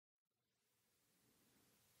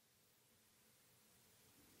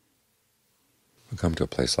We come to a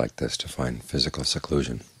place like this to find physical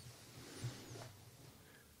seclusion,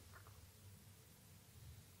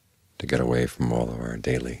 to get away from all of our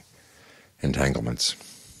daily entanglements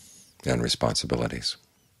and responsibilities,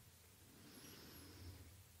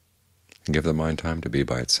 and give the mind time to be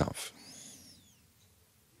by itself.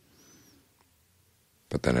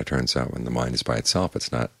 But then it turns out when the mind is by itself,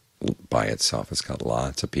 it's not by itself. It's got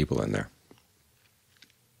lots of people in there,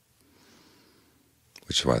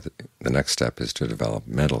 which is why the next step is to develop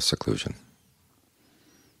mental seclusion,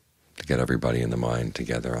 to get everybody in the mind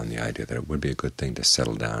together on the idea that it would be a good thing to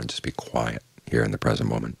settle down and just be quiet here in the present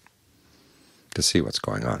moment, to see what's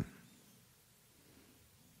going on.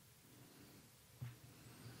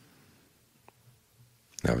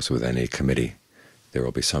 Now, as with any committee, there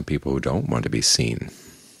will be some people who don't want to be seen.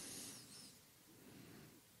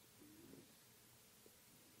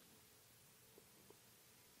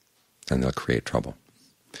 And they'll create trouble.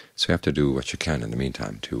 So you have to do what you can in the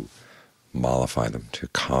meantime to mollify them, to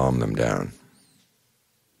calm them down.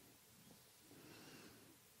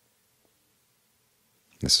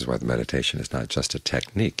 This is why the meditation is not just a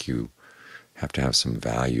technique. You have to have some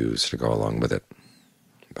values to go along with it,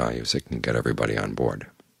 values that can get everybody on board.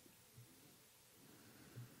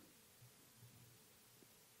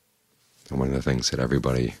 And one of the things that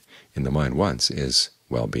everybody in the mind wants is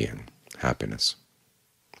well-being, happiness,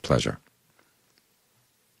 pleasure.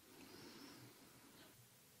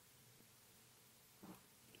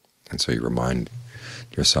 And so you remind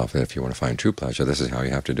yourself that if you want to find true pleasure, this is how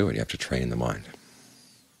you have to do it. You have to train the mind.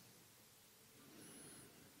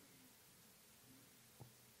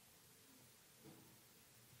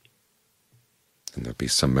 And there'll be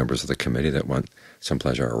some members of the committee that want some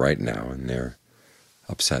pleasure right now, and they're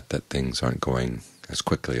upset that things aren't going as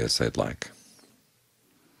quickly as they'd like.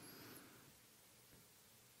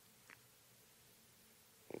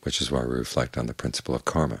 Which is why we reflect on the principle of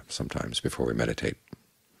karma sometimes before we meditate.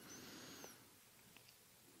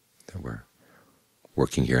 That we're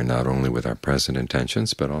working here not only with our present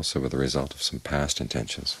intentions, but also with the result of some past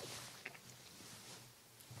intentions.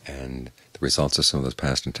 And the results of some of those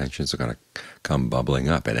past intentions are going to come bubbling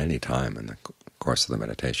up at any time in the course of the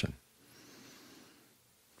meditation.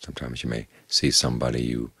 Sometimes you may see somebody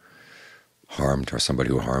you harmed or somebody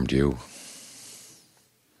who harmed you,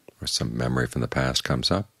 or some memory from the past comes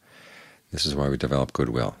up. This is why we develop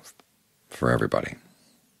goodwill for everybody.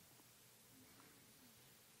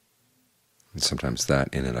 And sometimes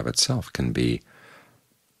that in and of itself can be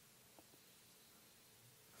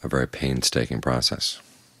a very painstaking process.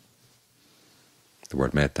 The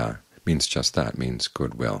word metta means just that, means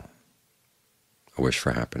goodwill, a wish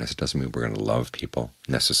for happiness. It doesn't mean we're going to love people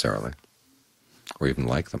necessarily, or even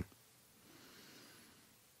like them.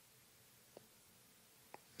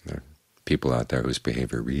 There are people out there whose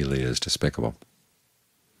behavior really is despicable.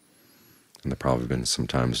 And there have probably been some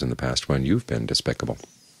times in the past when you've been despicable.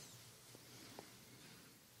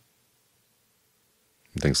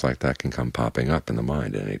 And things like that can come popping up in the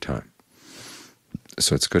mind at any time.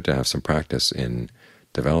 So it's good to have some practice in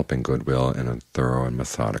developing goodwill in a thorough and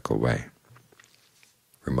methodical way.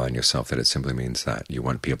 Remind yourself that it simply means that you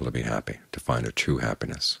want people to be happy, to find a true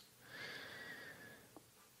happiness.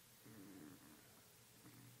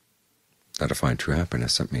 Now, to find true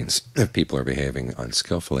happiness, that means if people are behaving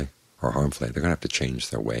unskillfully or harmfully, they're going to have to change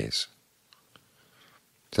their ways.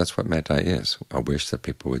 That's what metta is, a wish that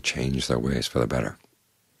people would change their ways for the better.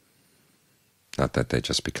 Not that they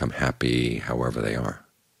just become happy however they are,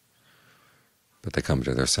 but they come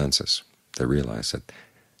to their senses. They realize that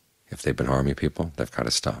if they've been harming people, they've got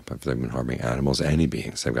to stop. If they've been harming animals, any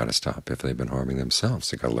beings, they've got to stop. If they've been harming themselves,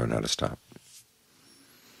 they've got to learn how to stop.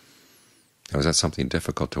 Now, is that something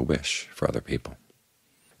difficult to wish for other people?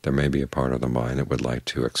 There may be a part of the mind that would like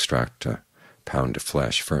to extract a pound of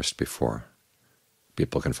flesh first before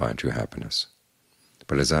people can find true happiness.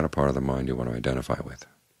 But is that a part of the mind you want to identify with?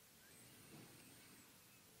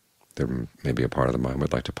 There may be a part of the mind that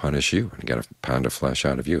would like to punish you and get a pound of flesh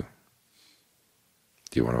out of you.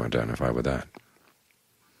 Do you want to identify with that?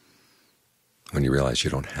 When you realize you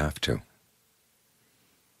don't have to,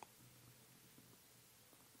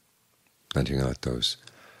 then you can let those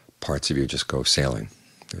parts of you just go sailing.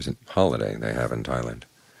 There's a holiday they have in Thailand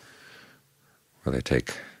where they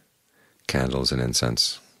take candles and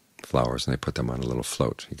incense, flowers, and they put them on a little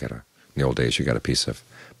float. In the old days, you got a piece of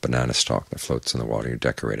banana stalk that floats in the water. You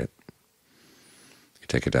decorate it. You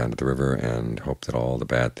take it down to the river and hope that all the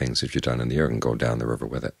bad things that you've done in the year can go down the river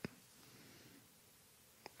with it.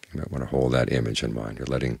 You might want to hold that image in mind. You're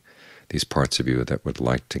letting these parts of you that would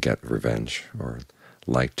like to get revenge or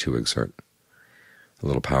like to exert a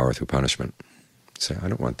little power through punishment say, I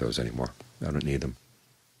don't want those anymore. I don't need them.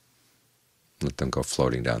 Let them go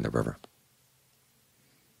floating down the river.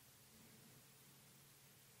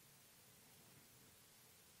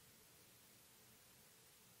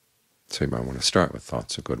 So you might want to start with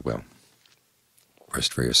thoughts of goodwill.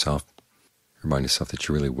 First, for yourself, remind yourself that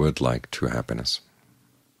you really would like true happiness.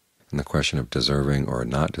 And the question of deserving or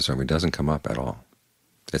not deserving doesn't come up at all.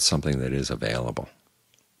 It's something that is available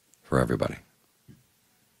for everybody.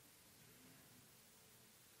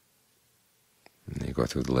 And you go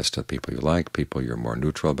through the list of people you like, people you're more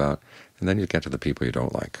neutral about, and then you get to the people you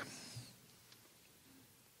don't like.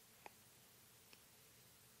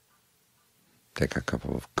 Take a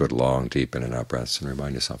couple of good, long, deep in and out breaths and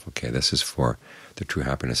remind yourself, okay, this is for the true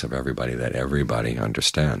happiness of everybody, that everybody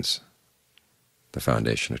understands the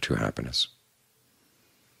foundation of true happiness.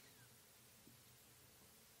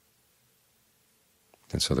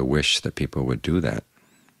 And so the wish that people would do that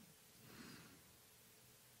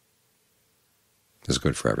is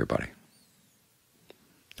good for everybody.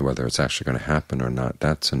 Whether it's actually going to happen or not,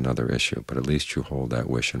 that's another issue, but at least you hold that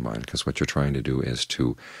wish in mind, because what you're trying to do is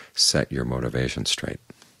to set your motivation straight.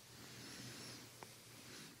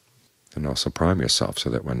 And also prime yourself so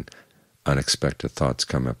that when unexpected thoughts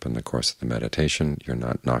come up in the course of the meditation, you're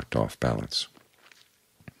not knocked off balance.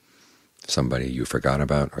 Somebody you forgot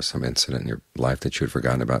about or some incident in your life that you had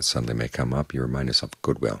forgotten about suddenly may come up, you remind yourself of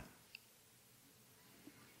goodwill.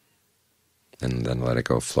 And then let it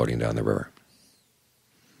go floating down the river.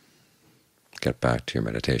 Get back to your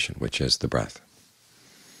meditation, which is the breath.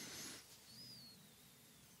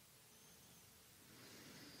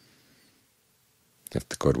 If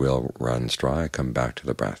the goodwill runs dry, come back to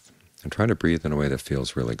the breath. And try to breathe in a way that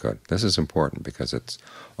feels really good. This is important because it's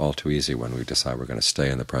all too easy when we decide we're going to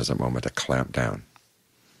stay in the present moment to clamp down.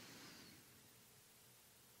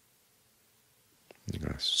 You're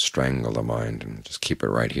going to strangle the mind and just keep it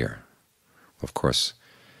right here. Of course,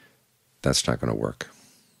 that's not going to work,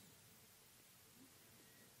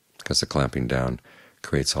 because the clamping down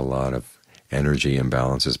creates a lot of energy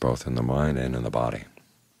imbalances both in the mind and in the body.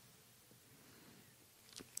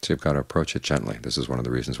 So you've got to approach it gently. This is one of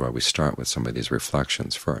the reasons why we start with some of these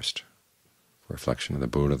reflections first. Reflection of the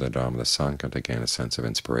Buddha, the Dhamma, the Sangha, to gain a sense of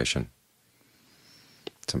inspiration.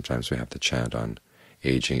 Sometimes we have to chant on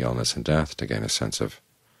aging, illness, and death to gain a sense of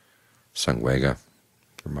samvega,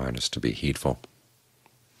 remind us to be heedful.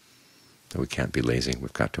 That we can't be lazy.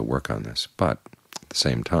 We've got to work on this. But at the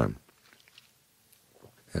same time,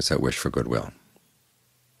 there's that wish for goodwill.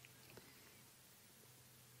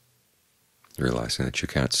 Realizing that you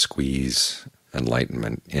can't squeeze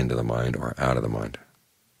enlightenment into the mind or out of the mind.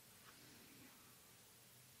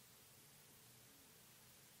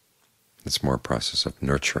 It's more a process of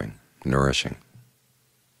nurturing, nourishing,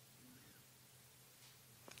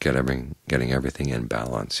 getting everything in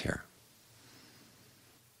balance here.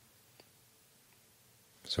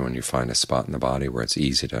 So when you find a spot in the body where it's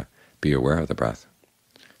easy to be aware of the breath,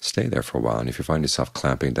 stay there for a while, and if you find yourself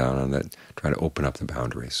clamping down on it, try to open up the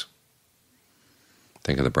boundaries.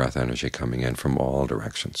 Think of the breath energy coming in from all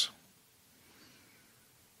directions.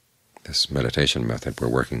 This meditation method we're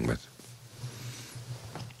working with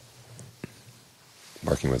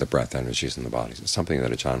the breath energies in the body. It's something that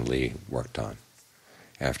Ajahn Lee worked on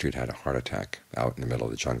after he'd had a heart attack out in the middle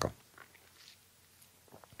of the jungle.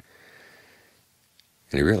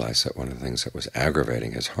 And he realized that one of the things that was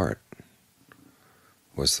aggravating his heart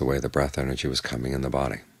was the way the breath energy was coming in the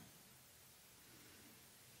body.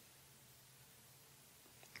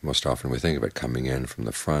 Most often we think of it coming in from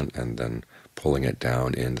the front and then pulling it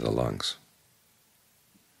down into the lungs.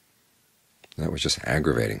 And that was just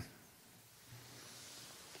aggravating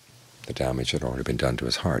the damage that had already been done to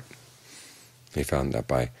his heart. He found that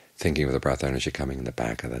by thinking of the breath energy coming in the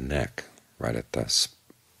back of the neck, right at the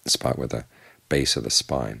spot where the base of the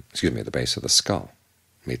spine, the base of the skull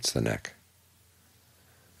meets the neck,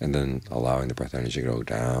 and then allowing the breath energy to go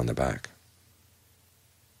down the back,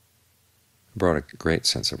 brought a great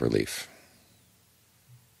sense of relief.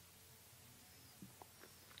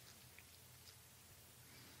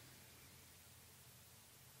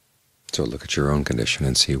 So look at your own condition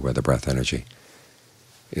and see where the breath energy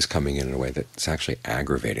is coming in a way that's actually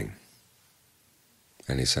aggravating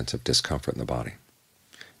any sense of discomfort in the body.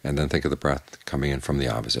 And then think of the breath coming in from the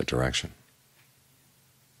opposite direction.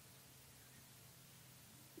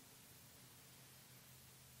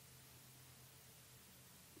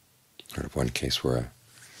 I heard of one case where a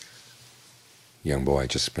young boy had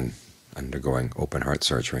just been undergoing open heart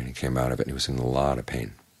surgery, and he came out of it and he was in a lot of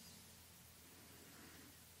pain.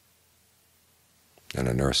 And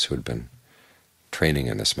a nurse who had been training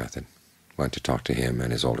in this method went to talk to him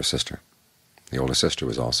and his older sister. The older sister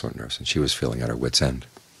was also a nurse, and she was feeling at her wit's end.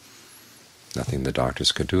 Nothing the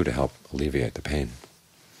doctors could do to help alleviate the pain.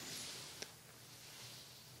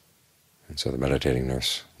 And so the meditating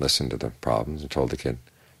nurse listened to the problems and told the kid,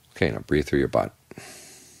 okay, now breathe through your butt.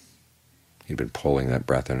 He'd been pulling that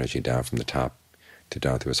breath energy down from the top to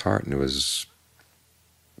down through his heart, and it was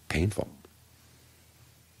painful.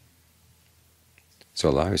 So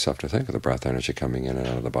allow yourself to think of the breath energy coming in and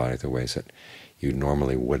out of the body the ways that you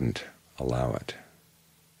normally wouldn't allow it,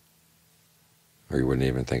 or you wouldn't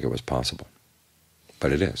even think it was possible.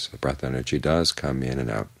 But it is. The breath energy does come in and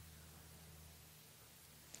out.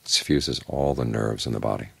 It suffuses all the nerves in the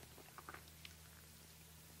body.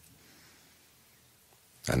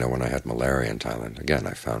 I know when I had malaria in Thailand, again,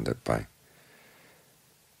 I found that by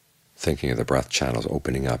thinking of the breath channels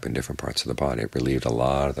opening up in different parts of the body, it relieved a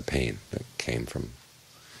lot of the pain that came from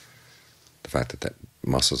the fact that the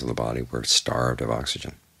muscles of the body were starved of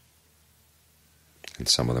oxygen. And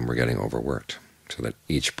some of them were getting overworked, so that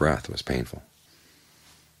each breath was painful.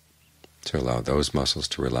 To allow those muscles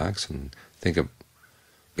to relax and think of,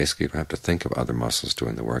 basically you don't have to think of other muscles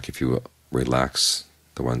doing the work. If you relax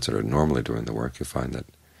the ones that are normally doing the work, you find that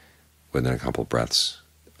within a couple of breaths,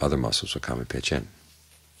 other muscles will come and pitch in.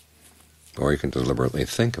 Or you can deliberately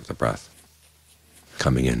think of the breath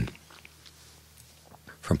coming in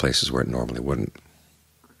from places where it normally wouldn't.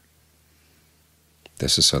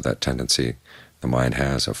 This is so that tendency the mind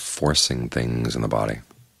has of forcing things in the body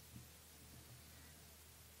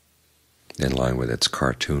in line with its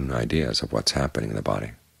cartoon ideas of what's happening in the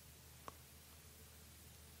body.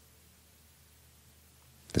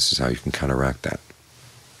 This is how you can counteract that.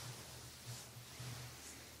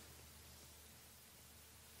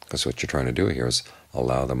 Because what you're trying to do here is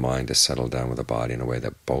allow the mind to settle down with the body in a way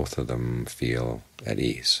that both of them feel at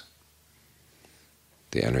ease.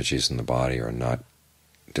 The energies in the body are not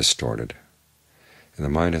distorted, and the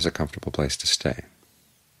mind has a comfortable place to stay.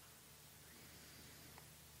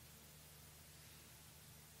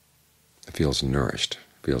 It feels nourished,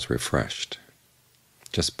 feels refreshed,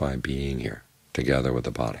 just by being here, together with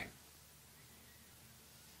the body.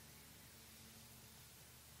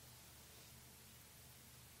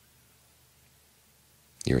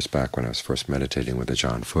 Years back when I was first meditating with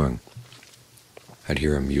Ajahn Fuang, I'd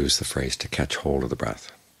hear him use the phrase to catch hold of the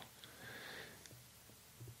breath.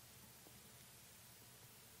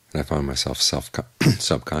 And I found myself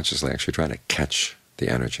subconsciously actually trying to catch the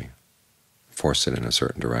energy, force it in a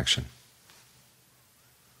certain direction.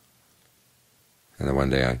 And then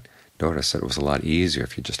one day I noticed that it was a lot easier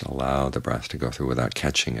if you just allowed the breath to go through without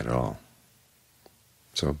catching it at all.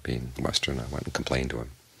 So being Western, I went and complained to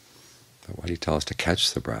him. But why do you tell us to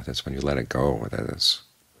catch the breath? It's when you let it go, that is,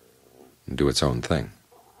 and do its own thing.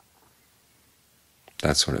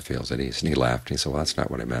 That's when it feels at ease. And he laughed, and he said, well, that's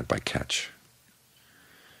not what I meant by catch.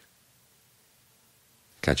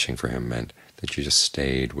 Catching for him meant that you just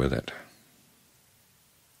stayed with it,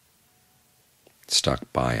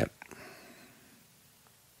 stuck by it,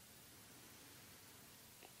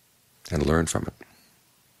 and learned from it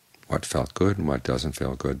what felt good and what doesn't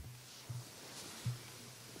feel good,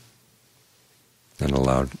 and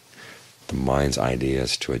allowed the mind's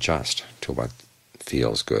ideas to adjust to what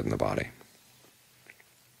feels good in the body.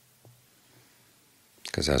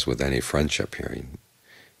 Because as with any friendship here,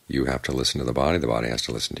 you have to listen to the body has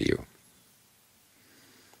to listen to you.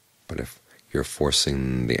 But if you're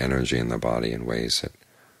forcing the energy in the body in ways that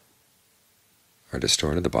are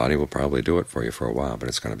distorted, the body will probably do it for you for a while, but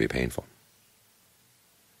it's going to be painful.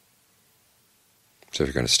 So if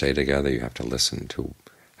you're going to stay together, you have to listen to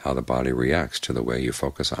how the body reacts to the way you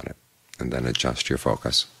focus on it, and then adjust your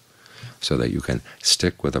focus so that you can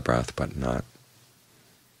stick with the breath but not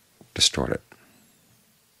distort it.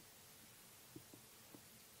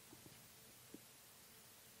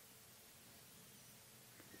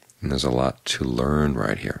 And there's a lot to learn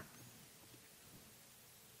right here.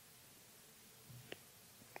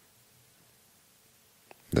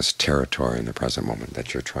 This territory in the present moment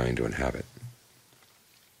that you're trying to inhabit.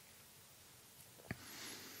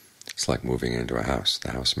 It's like moving into a house.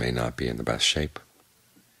 The house may not be in the best shape,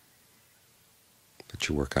 but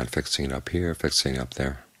you work on fixing it up here, fixing it up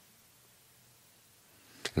there,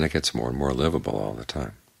 and it gets more and more livable all the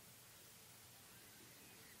time.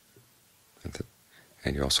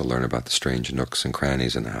 And you also learn about the strange nooks and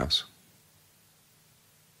crannies in the house.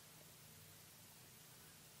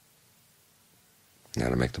 And how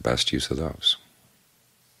to make the best use of those.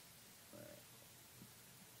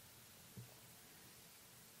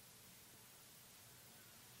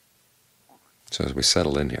 So as we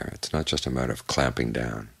settle in here, it's not just a matter of clamping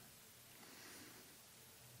down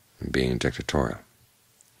and being dictatorial.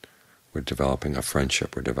 we're developing a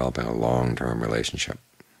friendship, we're developing a long-term relationship.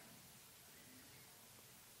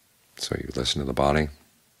 So you listen to the body,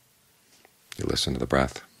 you listen to the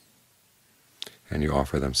breath, and you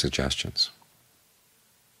offer them suggestions.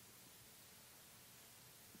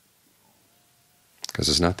 Because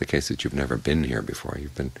it's not the case that you've never been here before.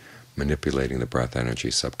 You've been manipulating the breath energy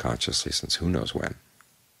subconsciously since who knows when.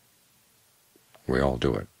 We all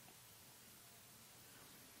do it.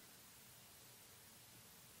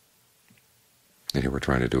 And here we're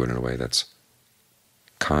trying to do it in a way that's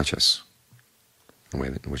conscious, in a way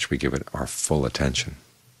in which we give it our full attention.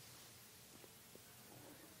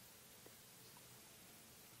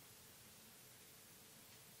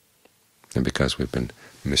 And because we've been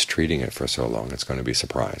mistreating it for so long, it's going to be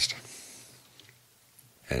surprised.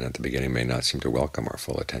 And at the beginning may not seem to welcome our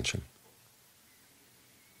full attention.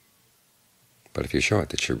 But if you show it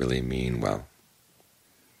that you really mean well,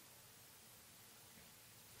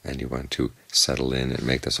 and you want to settle in and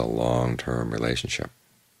make this a long-term relationship,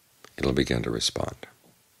 it'll begin to respond.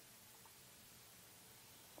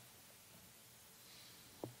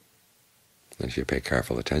 And if you pay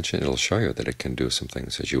careful attention, it'll show you that it can do some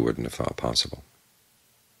things that you wouldn't have thought possible.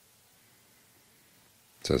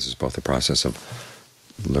 So this is both a process of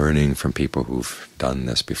learning from people who've done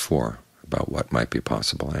this before about what might be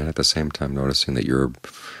possible, and at the same time noticing that your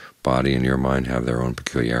body and your mind have their own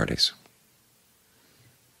peculiarities.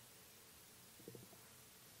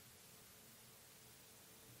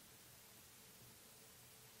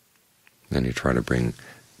 Then you try to bring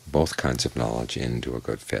both kinds of knowledge into a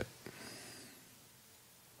good fit.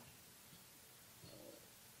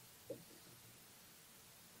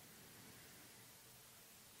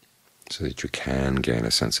 So that you can gain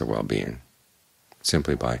a sense of well-being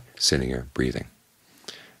simply by sitting here breathing.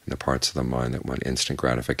 And the parts of the mind that want instant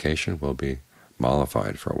gratification will be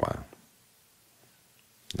mollified for a while.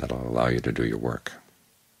 That'll allow you to do your work.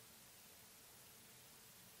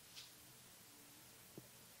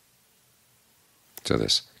 So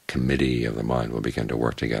this committee of the mind will begin to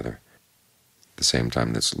work together at the same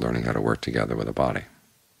time that's learning how to work together with the body.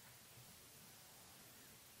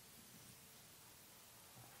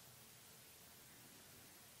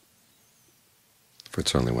 For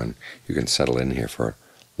it's only when you can settle in here for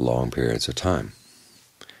long periods of time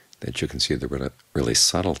that you can see the really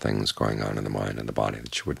subtle things going on in the mind and the body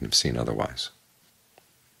that you wouldn't have seen otherwise.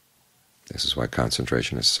 This is why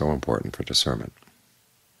concentration is so important for discernment.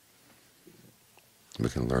 We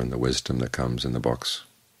can learn the wisdom that comes in the books,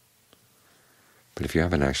 but if you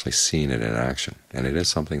haven't actually seen it in action, and it is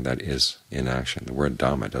something that is in action, the word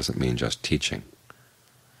Dhamma doesn't mean just teaching.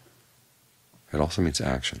 It also means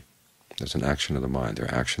action. There's an action of the mind, there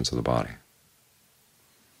are actions of the body.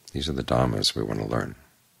 These are the Dhammas we want to learn.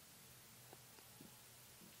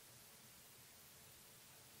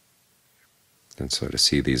 And so to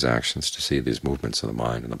see these actions, to see these movements of the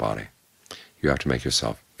mind and the body, you have to make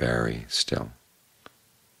yourself very still,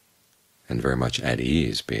 and very much at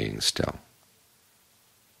ease being still.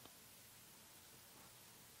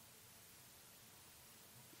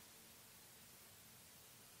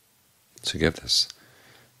 So give this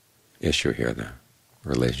issue here, the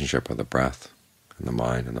relationship of the breath and the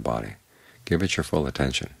mind and the body, give it your full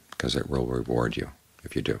attention, because it will reward you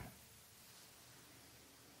if you do.